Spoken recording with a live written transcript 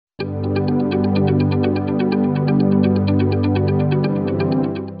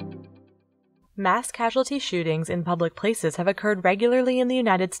Mass casualty shootings in public places have occurred regularly in the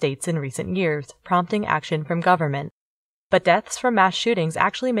United States in recent years, prompting action from government. But deaths from mass shootings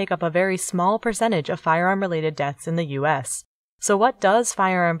actually make up a very small percentage of firearm-related deaths in the U.S. So what does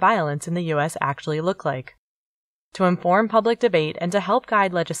firearm violence in the U.S. actually look like? To inform public debate and to help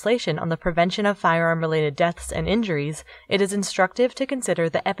guide legislation on the prevention of firearm-related deaths and injuries, it is instructive to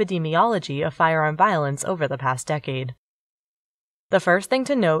consider the epidemiology of firearm violence over the past decade. The first thing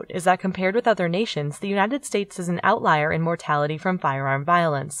to note is that compared with other nations, the United States is an outlier in mortality from firearm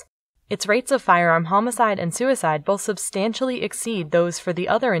violence. Its rates of firearm homicide and suicide both substantially exceed those for the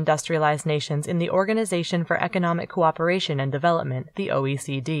other industrialized nations in the Organization for Economic Cooperation and Development, the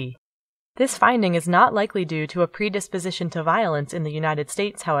OECD. This finding is not likely due to a predisposition to violence in the United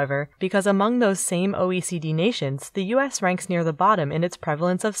States, however, because among those same OECD nations, the U.S. ranks near the bottom in its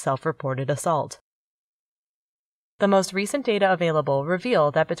prevalence of self-reported assault. The most recent data available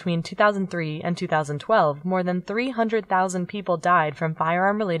reveal that between 2003 and 2012, more than 300,000 people died from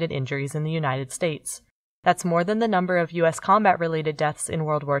firearm-related injuries in the United States. That's more than the number of U.S. combat-related deaths in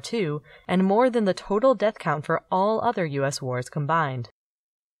World War II, and more than the total death count for all other U.S. wars combined.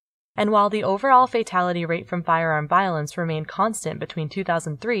 And while the overall fatality rate from firearm violence remained constant between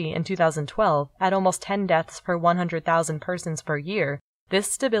 2003 and 2012 at almost 10 deaths per 100,000 persons per year,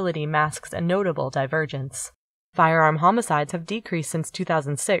 this stability masks a notable divergence. Firearm homicides have decreased since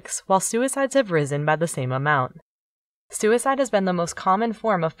 2006, while suicides have risen by the same amount. Suicide has been the most common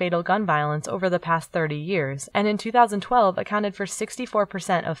form of fatal gun violence over the past 30 years, and in 2012 accounted for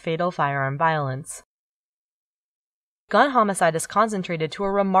 64% of fatal firearm violence. Gun homicide is concentrated to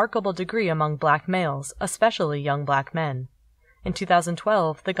a remarkable degree among black males, especially young black men. In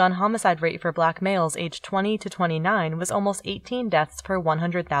 2012, the gun homicide rate for black males aged 20 to 29 was almost 18 deaths per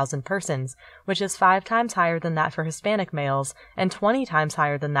 100,000 persons, which is 5 times higher than that for Hispanic males and 20 times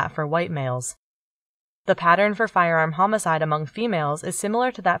higher than that for white males. The pattern for firearm homicide among females is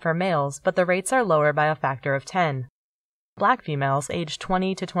similar to that for males, but the rates are lower by a factor of 10. Black females aged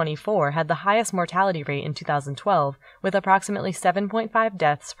 20 to 24 had the highest mortality rate in 2012, with approximately 7.5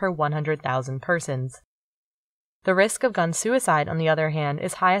 deaths per 100,000 persons. The risk of gun suicide, on the other hand,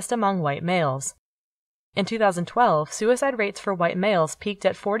 is highest among white males. In 2012, suicide rates for white males peaked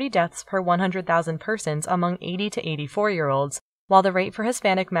at 40 deaths per 100,000 persons among 80 to 84-year-olds, while the rate for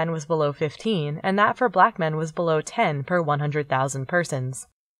Hispanic men was below 15, and that for black men was below 10 per 100,000 persons.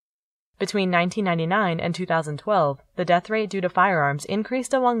 Between 1999 and 2012, the death rate due to firearms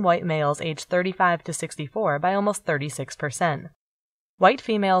increased among white males aged 35 to 64 by almost 36%. White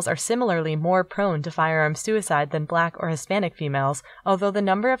females are similarly more prone to firearm suicide than black or Hispanic females, although the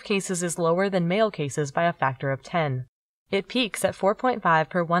number of cases is lower than male cases by a factor of 10. It peaks at 4.5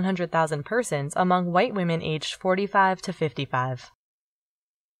 per 100,000 persons among white women aged 45 to 55.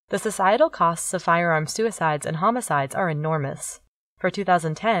 The societal costs of firearm suicides and homicides are enormous. For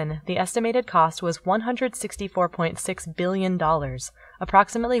 2010, the estimated cost was $164.6 billion,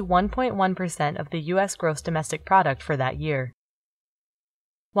 approximately 1.1% of the U.S. gross domestic product for that year.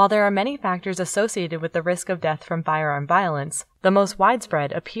 While there are many factors associated with the risk of death from firearm violence, the most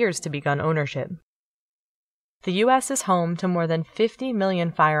widespread appears to be gun ownership. The U.S. is home to more than 50 million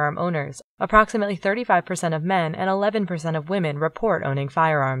firearm owners. Approximately 35% of men and 11% of women report owning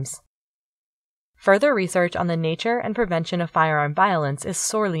firearms. Further research on the nature and prevention of firearm violence is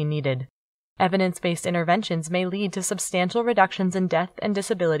sorely needed. Evidence-based interventions may lead to substantial reductions in death and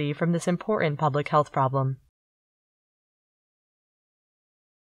disability from this important public health problem.